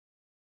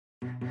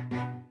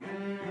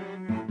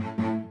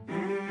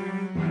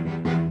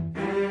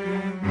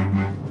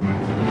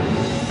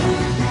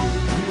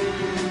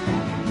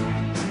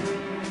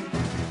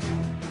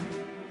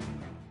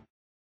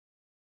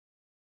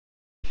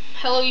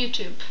Hello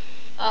YouTube.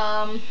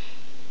 Um,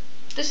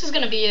 this is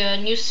going to be a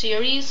new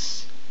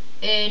series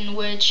in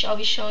which I'll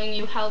be showing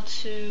you how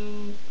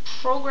to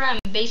program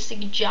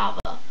basic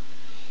Java.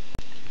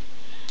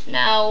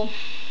 Now,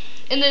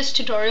 in this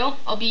tutorial,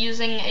 I'll be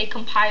using a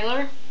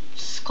compiler.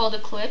 It's called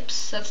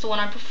Eclipse. That's the one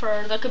I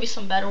prefer. There could be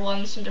some better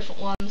ones, some different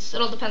ones.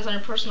 It all depends on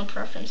your personal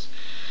preference.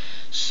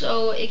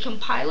 So, a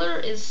compiler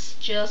is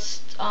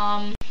just,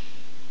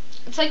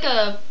 it's like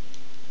a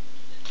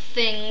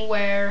thing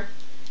where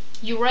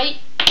you write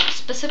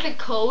specific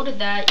code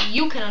that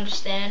you can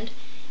understand,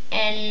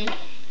 and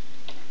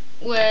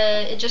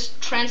it just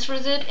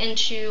transfers it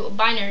into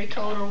binary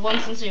code or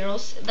ones and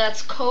zeros.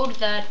 That's code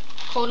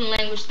and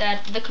language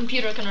that the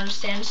computer can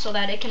understand, so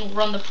that it can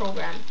run the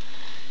program.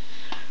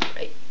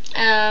 Right.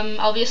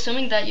 I'll be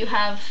assuming that you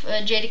have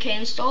JDK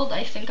installed.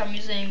 I think I'm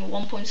using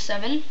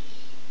 1.7.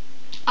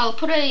 I'll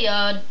put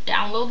a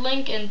download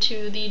link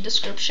into the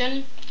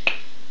description,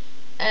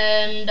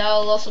 and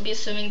I'll also be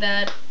assuming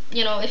that,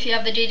 you know, if you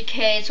have the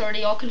JDK, it's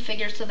already all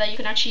configured so that you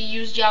can actually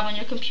use Java on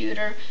your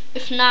computer.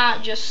 If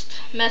not, just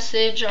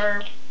message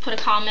or put a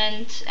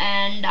comment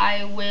and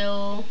I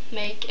will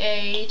make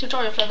a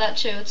tutorial for that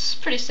too. It's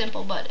pretty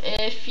simple, but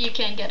if you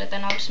can't get it,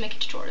 then I'll just make a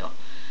tutorial.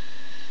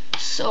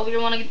 So what you're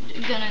gonna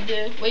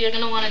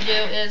want to do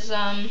is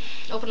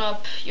open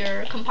up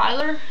your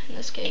compiler, in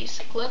this case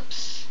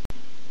Eclipse,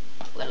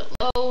 let it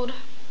load.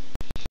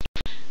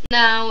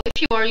 Now,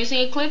 if you are using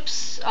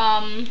Eclipse,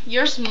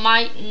 yours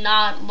might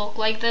not look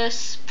like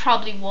this.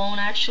 Probably won't,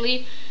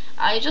 actually.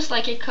 I just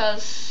like it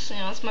because, you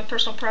know, it's my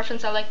personal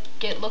preference. I like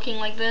it looking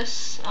like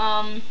this.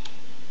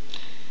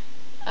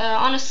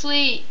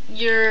 Honestly,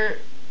 your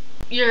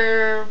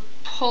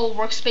whole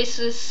workspace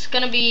is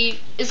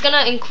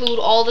gonna include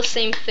all the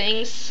same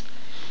things.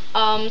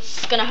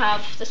 It's gonna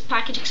have this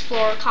Package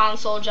Explorer,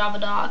 console, Java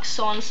docs,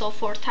 so on and so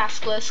forth,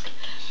 task list.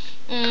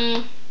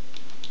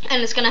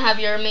 And it's gonna have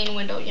your main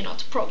window, you know,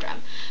 to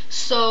program.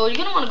 So you're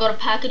gonna want to go to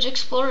Package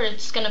Explorer.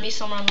 It's gonna be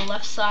somewhere on the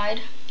left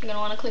side. You're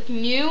gonna want to click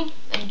New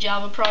and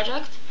Java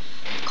Project.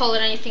 Call it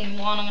anything you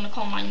want. I'm gonna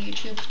call mine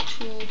YouTube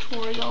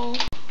Tutorial.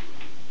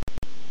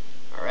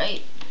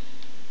 Alright.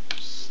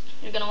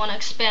 You're gonna want to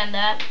expand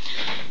that.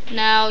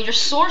 Now your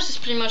source is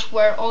pretty much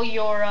where all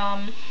your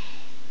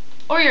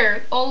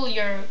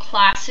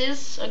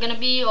classes are gonna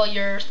be, all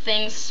your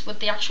things with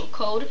the actual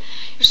code.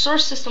 Your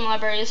source system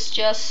library is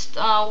just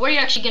where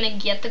you're actually gonna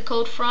get the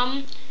code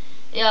from.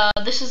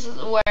 This is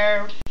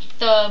where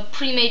the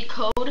pre-made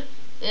code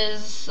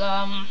is.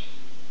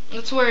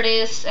 That's where it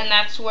is, and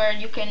that's where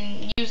you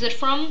can use it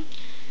from.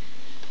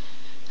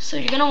 So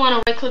you're gonna want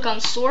to right-click on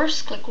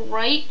source, click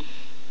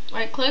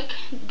right-click,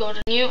 go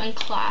to new and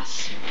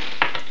class.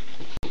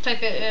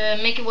 Type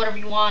it, make it whatever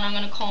you want. I'm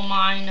gonna call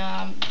mine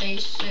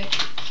basic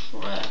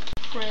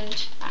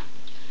print,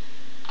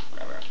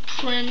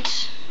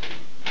 print.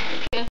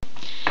 Okay.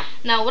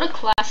 Now, what a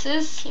class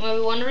is, you might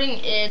be wondering.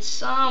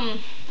 It's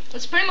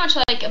pretty much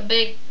like a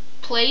big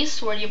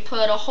place where you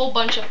put a whole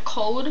bunch of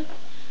code.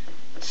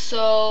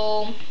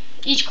 So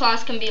each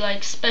class can be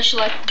like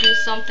specialized to do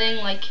something.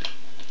 Like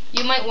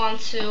you might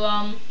want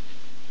to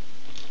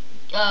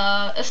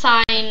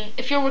assign,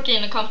 if you're working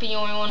in a company, you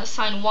might want to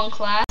assign one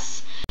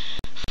class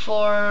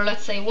for,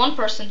 let's say, one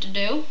person to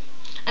do,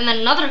 and then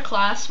another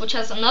class which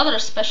has another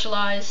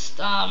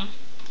specialized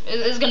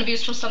is going to be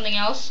used for something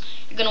else.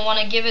 You're going to want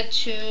to give it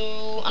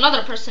to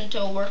another person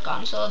to work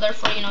on, so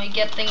therefore, you know, you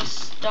get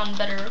things done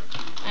better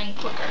and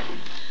quicker.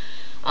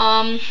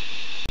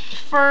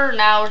 For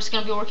now, we're just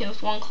going to be working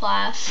with one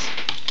class,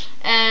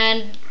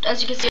 and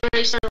as you can see, I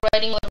already started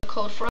writing a little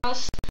code for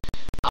us.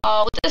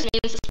 What this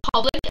means is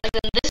public, as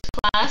in this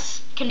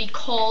class can be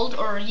called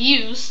or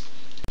used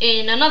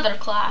in another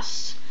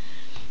class.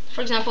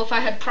 For example, if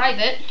I had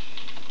private,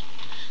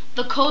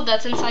 the code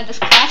that's inside this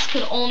class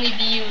could only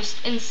be used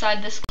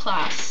inside this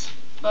class,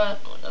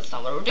 but that's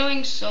not what we're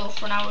doing, so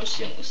for now we're just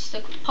going to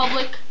stick with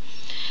public.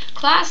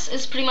 Class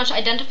is pretty much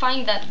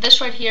identifying that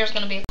this right here is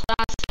going to be a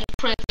class, and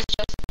print is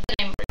just the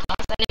name of your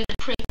class. I named it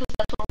print because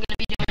that's what we're going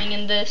to be doing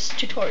in this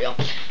tutorial.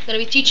 I'm going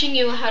to be teaching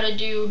you how to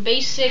do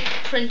basic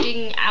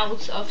printing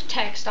out of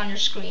text on your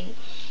screen.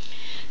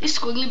 These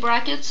squiggly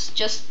brackets,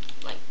 just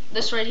like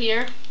this right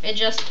here, it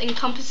just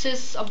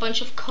encompasses a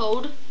bunch of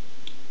code,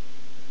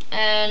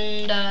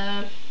 and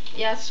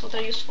yeah, that's what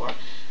they're used for.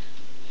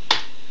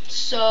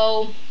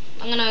 So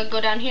I'm gonna go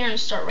down here and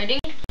start writing.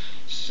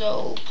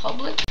 So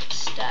public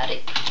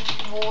static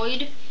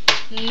void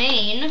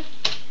main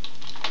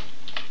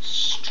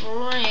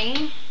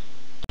string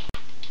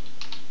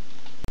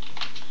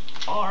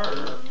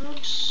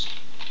args,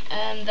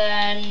 and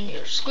then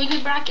your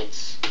squiggly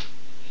brackets.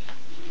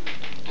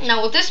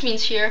 Now what this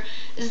means here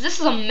is this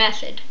is a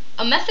method.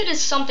 A method is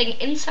something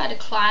inside a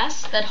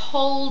class that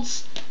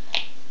holds,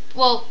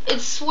 well,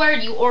 it's where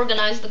you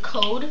organize the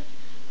code.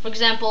 For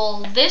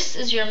example, this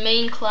is your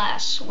main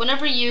class.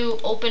 Whenever you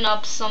open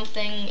up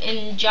something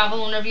in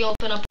Java, whenever you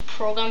open up a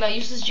program that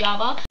uses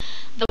Java,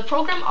 the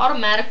program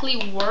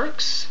automatically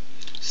works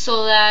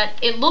so that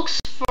it looks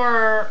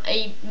for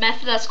a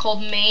method that's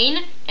called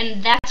main,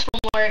 and that's from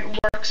where it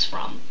works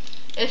from.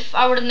 if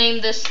I were to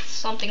name this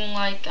something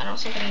like, I don't know,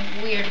 something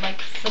weird like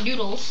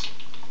Fadoodles,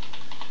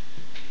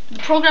 the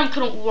program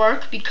couldn't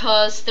work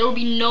because there will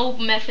be no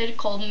method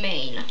called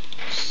main.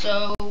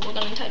 So we're going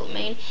to entitle it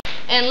main.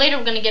 And later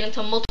we're going to get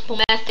into multiple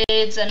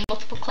methods and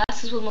multiple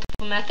classes with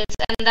multiple methods.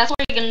 And that's why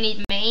you're going to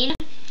need main.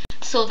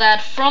 So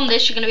that from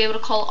this you're going to be able to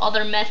call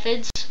other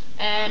methods.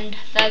 And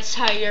that's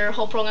how your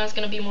whole program is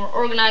going to be more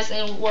organized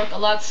and it will work a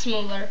lot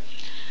smoother.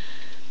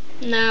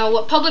 Now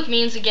what public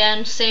means,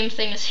 again, same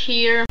thing as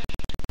here.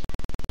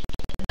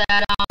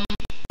 That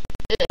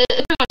it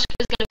pretty much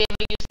is going to be able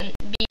to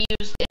be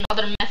used in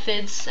other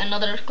methods and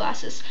other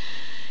classes.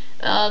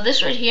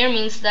 This right here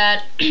means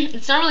that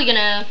it's not really going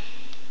to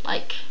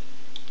like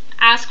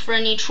ask for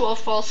any true or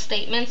false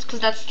statements, because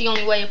that's the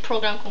only way a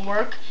program can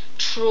work,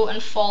 true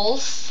and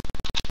false.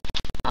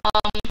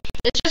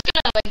 It's just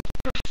going to like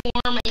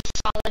perform a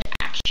solid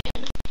action.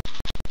 And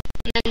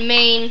then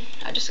main,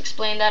 I just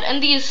explained that.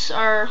 And these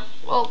are,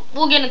 well,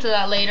 we'll get into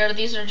that later.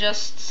 These are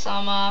just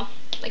some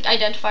like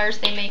identifiers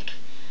they make.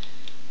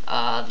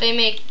 They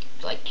make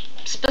like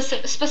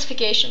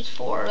specifications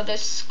for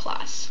this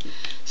class.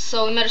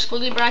 So we made a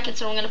squiggly brackets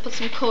and we're going to put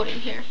some code in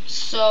here.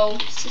 So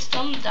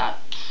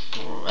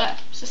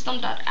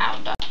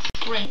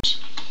system.out.print,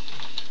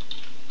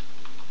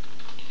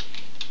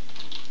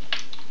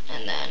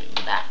 and then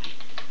that.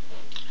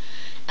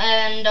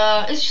 And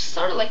it's just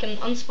sort of like an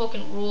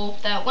unspoken rule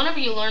that whenever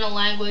you learn a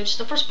language,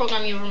 the first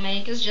program you ever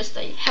make is just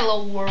a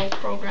hello world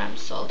program.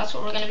 So that's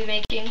what we're going to be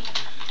making.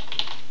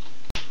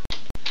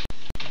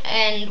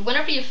 And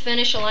whenever you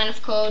finish a line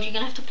of code, you're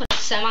going to have to put a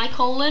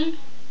semicolon.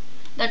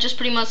 That just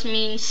pretty much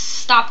means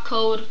stop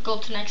code, go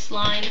to next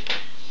line.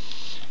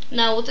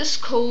 Now with this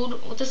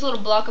code, with this little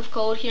block of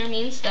code here,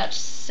 means that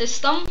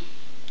system,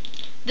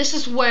 this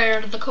is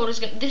where the code is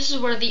going, this is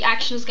where the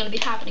action is going to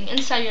be happening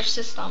inside your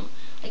system.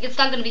 Like, it's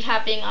not going to be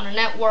happening on a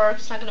network,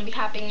 it's not going to be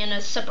happening in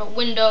a separate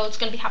window, it's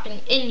going to be happening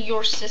in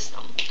your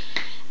system.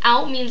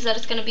 Out means that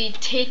it's going to be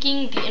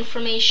taking the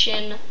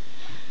information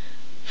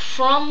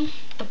from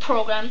the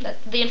program,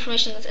 the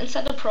information that's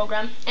inside the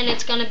program, and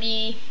it's going to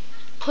be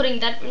putting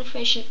that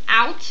information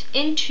out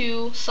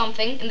into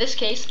something, in this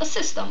case a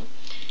system.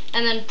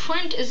 And then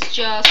print is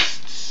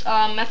just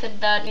a method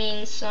that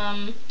means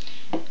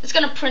it's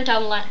going to print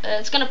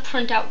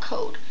out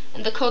code,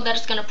 and the code that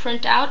it's going to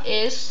print out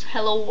is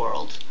hello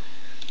world.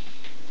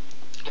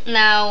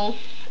 Now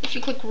if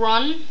you click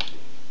run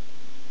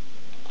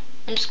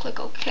and just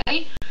click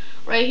OK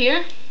right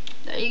here,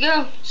 there you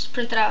go, just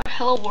print it out,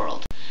 hello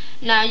world.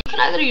 Now you can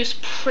either use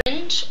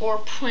print or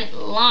print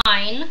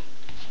line.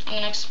 I'm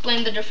going to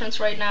explain the difference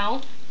right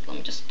now. Let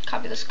me just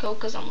copy this code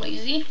because I'm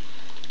lazy.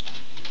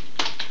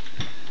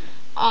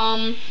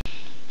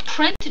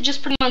 Print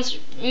just pretty much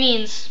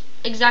means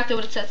exactly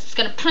what it says. It's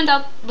going to print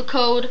out the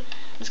code,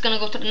 it's going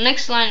to go to the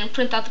next line and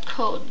print out the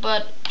code,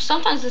 but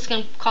sometimes it's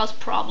going to cause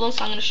problems,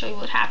 so I'm going to show you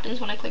what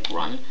happens when I click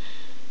run.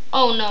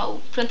 Oh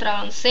no, print it out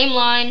on the same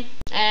line,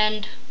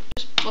 and it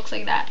just looks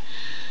like that.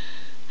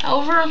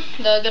 However,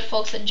 the good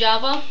folks at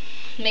Java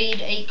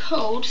made a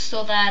code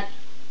so that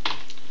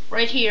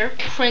right here,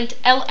 print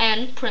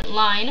ln, print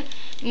line,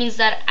 means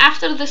that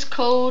after this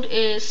code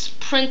is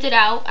printed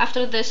out,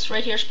 after this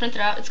right here is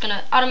printed out, it's going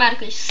to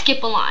automatically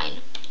skip a line.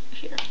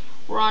 Here,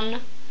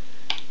 run.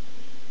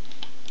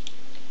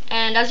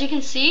 And as you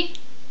can see,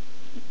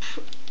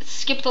 it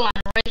skipped a line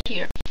right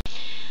here.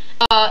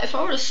 If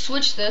I were to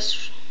switch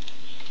this,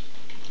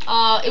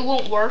 it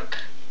won't work.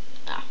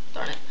 Ah,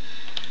 darn it.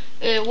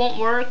 It won't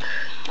work.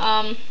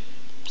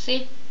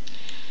 See?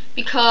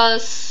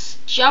 Because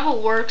Java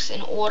works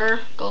in order,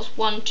 goes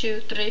 1,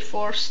 2, 3,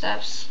 4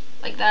 steps,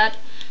 like that.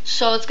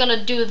 So it's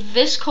gonna do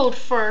this code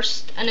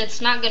first, and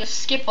it's not gonna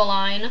skip a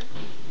line.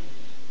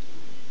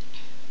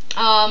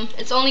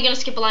 It's only gonna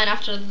skip a line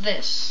after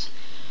this.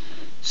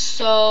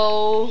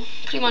 So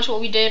pretty much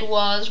what we did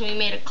was we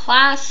made a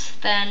class,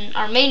 then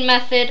our main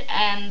method,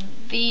 and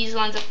these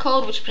lines of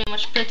code, which pretty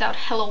much print out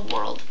hello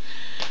world.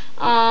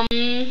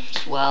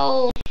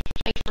 Well,